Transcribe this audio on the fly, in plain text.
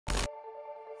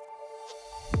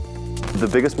The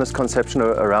biggest misconception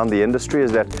around the industry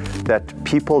is that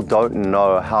people don't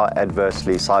know how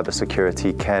adversely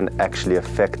cybersecurity can actually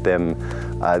affect them,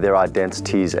 their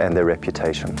identities and their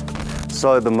reputation.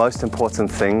 So the most important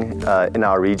thing in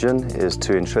our region is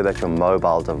to ensure that your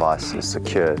mobile device is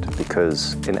secured,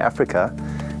 because in Africa,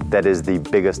 that is the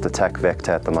biggest attack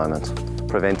vector at the moment.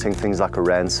 Preventing things like a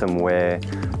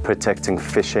ransomware, protecting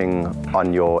phishing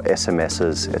on your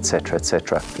SMSs, etc.,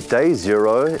 etc. Day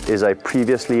zero is a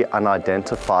previously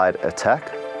unidentified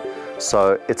attack.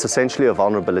 So it's essentially a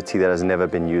vulnerability that has never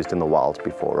been used in the wild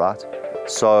before, right?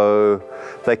 So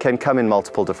they can come in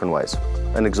multiple different ways.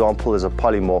 An example is a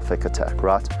polymorphic attack,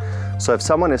 right? So if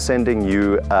someone is sending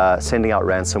out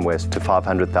ransomware to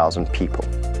 500,000 people,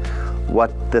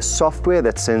 what the software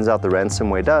that sends out the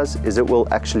ransomware does is it will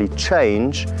actually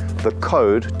change the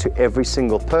code to every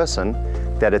single person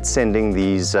that it's sending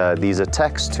these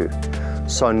attacks to.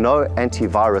 So no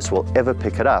antivirus will ever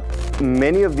pick it up.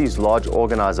 Many of these large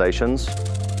organizations,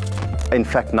 in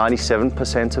fact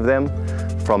 97% of them,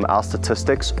 from our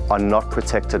statistics, are not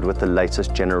protected with the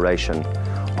latest generation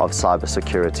of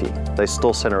cybersecurity. They're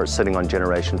still sitting on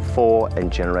generation 4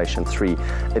 and generation 3.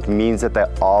 It means that they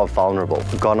are vulnerable.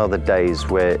 Gone are the days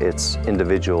where it's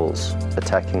individuals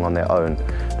attacking on their own.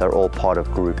 They're all part of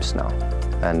groups now.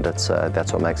 And that's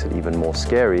what makes it even more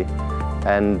scary.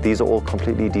 And these are all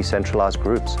completely decentralized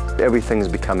groups. Everything's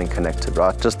becoming connected,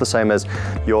 right? Just the same as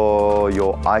your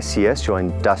ICS, your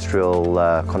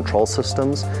industrial control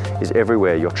systems, is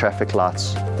everywhere. Your traffic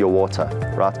lights, your water,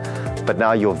 right? But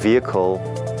now your vehicle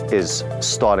is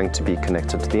starting to be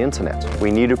connected to the internet. We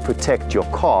need to protect your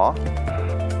car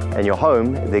and your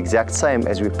home the exact same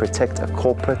as we protect a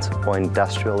corporate or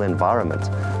industrial environment,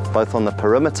 both on the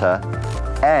perimeter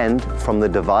and from the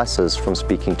devices from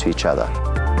speaking to each other.